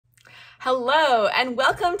Hello and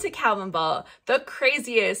welcome to Calvinball, the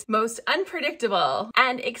craziest, most unpredictable,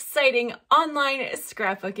 and exciting online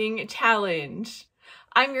scrapbooking challenge.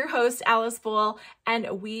 I'm your host, Alice Bowl,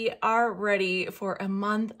 and we are ready for a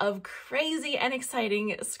month of crazy and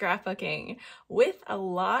exciting scrapbooking with a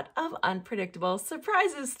lot of unpredictable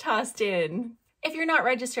surprises tossed in. If you're not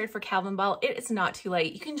registered for Calvinball, it is not too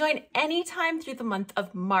late. You can join anytime through the month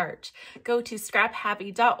of March. Go to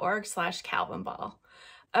scraphappy.org/Calvinball.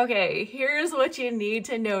 Okay, here's what you need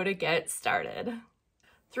to know to get started.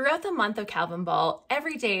 Throughout the month of Calvinball,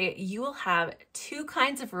 every day you will have two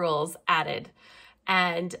kinds of rules added.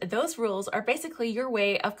 And those rules are basically your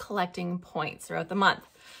way of collecting points throughout the month.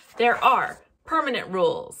 There are permanent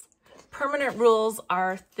rules. Permanent rules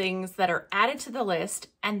are things that are added to the list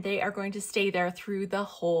and they are going to stay there through the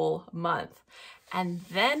whole month. And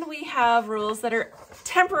then we have rules that are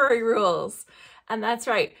temporary rules. And that's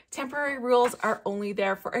right, temporary rules are only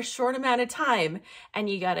there for a short amount of time and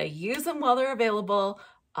you gotta use them while they're available,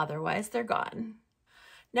 otherwise they're gone.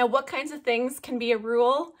 Now, what kinds of things can be a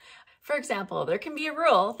rule? For example, there can be a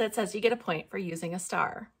rule that says you get a point for using a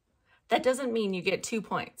star. That doesn't mean you get 2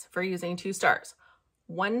 points for using 2 stars.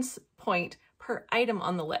 1 point per item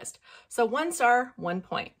on the list. So 1 star, 1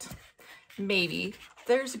 point. Maybe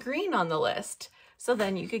there's green on the list, so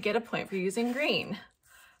then you could get a point for using green.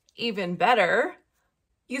 Even better,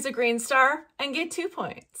 use a green star and get 2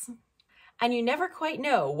 points. And you never quite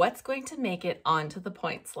know what's going to make it onto the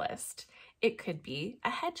points list. It could be a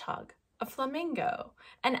hedgehog, a flamingo,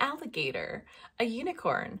 an alligator, a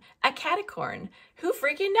unicorn, a catacorn. Who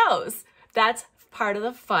freaking knows? That's part of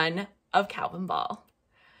the fun of Calvinball.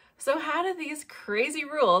 So how do these crazy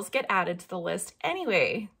rules get added to the list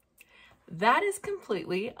anyway? That is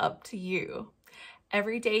completely up to you.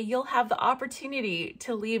 Every day you'll have the opportunity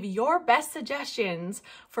to leave your best suggestions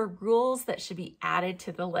for rules that should be added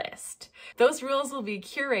to the list. Those rules will be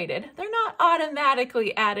curated. They're not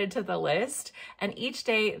automatically added to the list, and each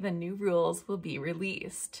day the new rules will be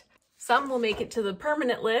released. Some will make it to the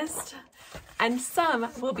permanent list, and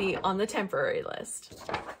some will be on the temporary list.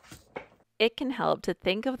 It can help to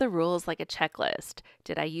think of the rules like a checklist.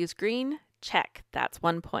 Did I use green? Check, that's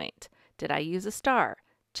 1 point. Did I use a star?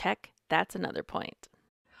 Check, that's another point.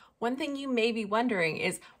 One thing you may be wondering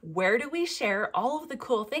is, where do we share all of the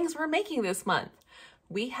cool things we're making this month?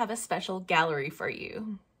 We have a special gallery for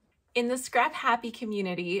you. In the Scrap Happy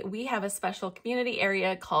community, we have a special community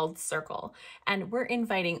area called Circle, and we're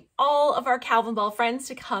inviting all of our Calvinball friends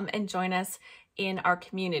to come and join us in our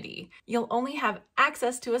community. You'll only have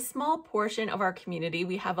access to a small portion of our community.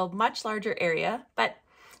 We have a much larger area, but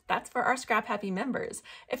that's for our Scrap Happy members.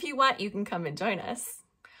 If you want, you can come and join us.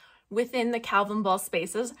 Within the Calvinball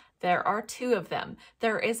spaces, there are 2 of them.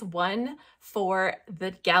 There is one for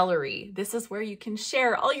the gallery. This is where you can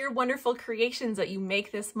share all your wonderful creations that you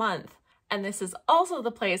make this month. And this is also the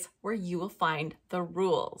place where you will find the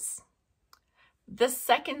rules. The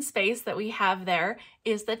second space that we have there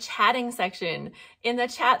is the chatting section. In the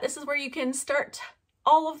chat, this is where you can start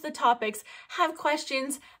all of the topics, have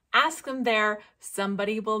questions, ask them there.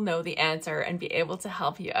 Somebody will know the answer and be able to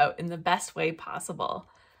help you out in the best way possible.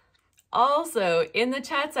 Also, in the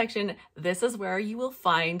chat section, this is where you will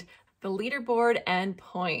find the leaderboard and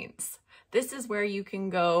points. This is where you can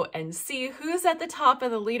go and see who's at the top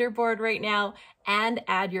of the leaderboard right now and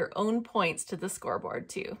add your own points to the scoreboard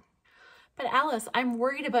too. But Alice, I'm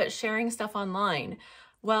worried about sharing stuff online.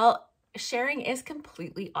 Well, sharing is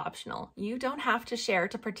completely optional. You don't have to share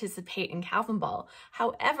to participate in Calvinball.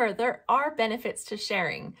 However, there are benefits to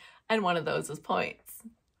sharing, and one of those is points.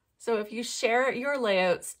 So if you share your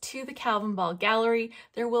layouts to the Calvinball gallery,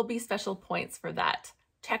 there will be special points for that.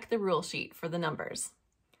 Check the rule sheet for the numbers.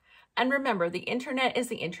 And remember, the internet is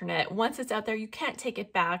the internet. Once it's out there, you can't take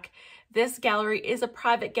it back. This gallery is a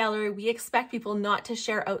private gallery. We expect people not to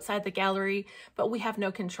share outside the gallery, but we have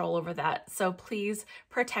no control over that. So please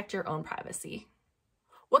protect your own privacy.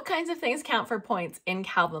 What kinds of things count for points in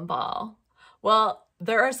Calvinball? Well,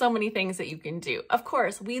 there are so many things that you can do. Of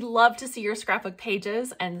course, we love to see your scrapbook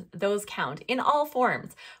pages, and those count in all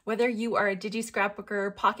forms. Whether you are a Digi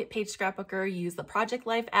Scrapbooker, Pocket Page Scrapbooker, you use the Project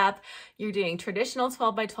Life app, you're doing traditional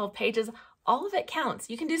 12 by 12 pages, all of it counts.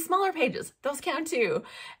 You can do smaller pages, those count too.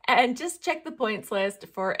 And just check the points list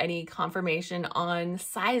for any confirmation on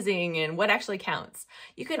sizing and what actually counts.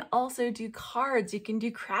 You can also do cards, you can do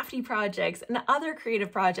crafty projects and other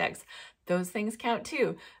creative projects. Those things count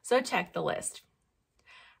too, so check the list.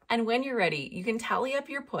 And when you're ready, you can tally up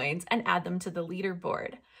your points and add them to the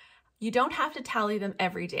leaderboard. You don't have to tally them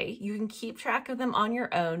every day. You can keep track of them on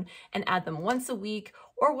your own and add them once a week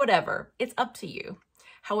or whatever. It's up to you.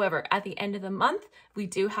 However, at the end of the month, we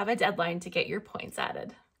do have a deadline to get your points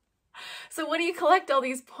added. So what do you collect all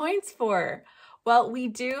these points for? Well, we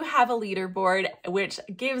do have a leaderboard, which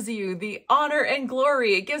gives you the honor and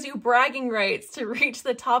glory. It gives you bragging rights to reach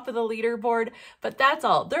the top of the leaderboard, but that's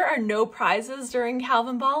all. There are no prizes during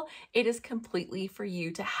Calvinball. It is completely for you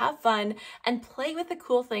to have fun and play with the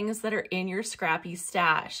cool things that are in your scrappy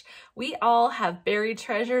stash. We all have buried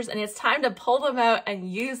treasures, and it's time to pull them out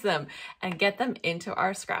and use them and get them into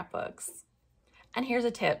our scrapbooks. And here's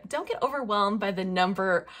a tip. Don't get overwhelmed by the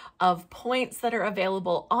number of points that are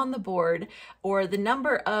available on the board or the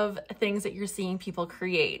number of things that you're seeing people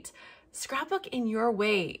create. Scrapbook in your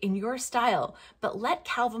way, in your style, but let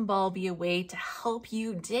Calvinball be a way to help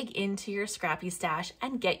you dig into your scrappy stash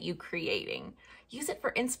and get you creating. Use it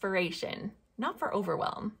for inspiration, not for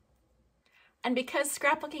overwhelm. And because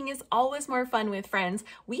scrapbooking is always more fun with friends,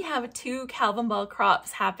 we have 2 Calvinball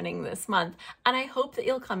crops happening this month, and I hope that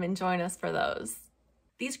you'll come and join us for those.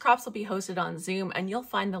 These crops will be hosted on Zoom, and you'll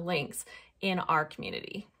find the links in our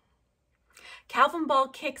community.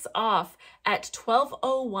 Calvinball kicks off at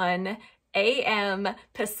 12:01 a.m.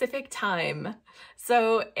 Pacific time.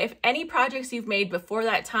 So if any projects you've made before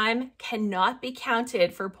that time cannot be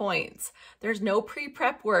counted for points, there's no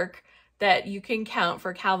pre-prep work that you can count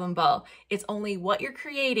for Calvinball. It's only what you're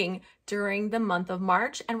creating during the month of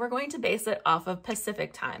March, and we're going to base it off of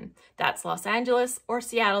Pacific time. That's Los Angeles or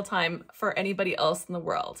Seattle time for anybody else in the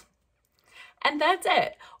world. And that's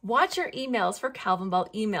it. Watch your emails for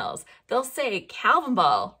Calvinball emails. They'll say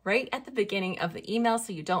Calvinball right at the beginning of the email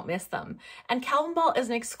so you don't miss them. And Calvinball is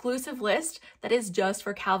an exclusive list that is just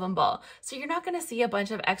for Calvinball. So you're not gonna see a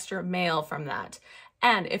bunch of extra mail from that.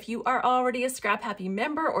 And if you are already a Scrap Happy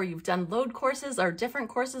member or you've done load courses or different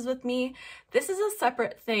courses with me, this is a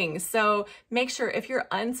separate thing. So make sure if you're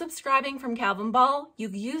unsubscribing from Calvinball, you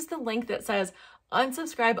use the link that says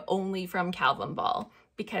unsubscribe only from Calvinball,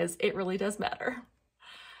 because it really does matter.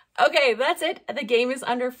 Okay, that's it. The game is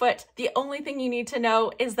underfoot. The only thing you need to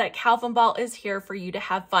know is that Calvinball is here for you to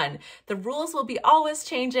have fun. The rules will be always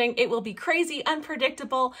changing. It will be crazy,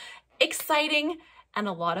 unpredictable, exciting, and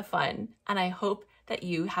a lot of fun. And I hope that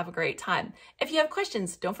you have a great time. If you have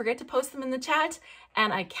questions, don't forget to post them in the chat,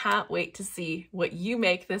 and I can't wait to see what you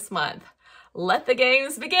make this month. Let the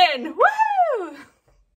games begin! Woo!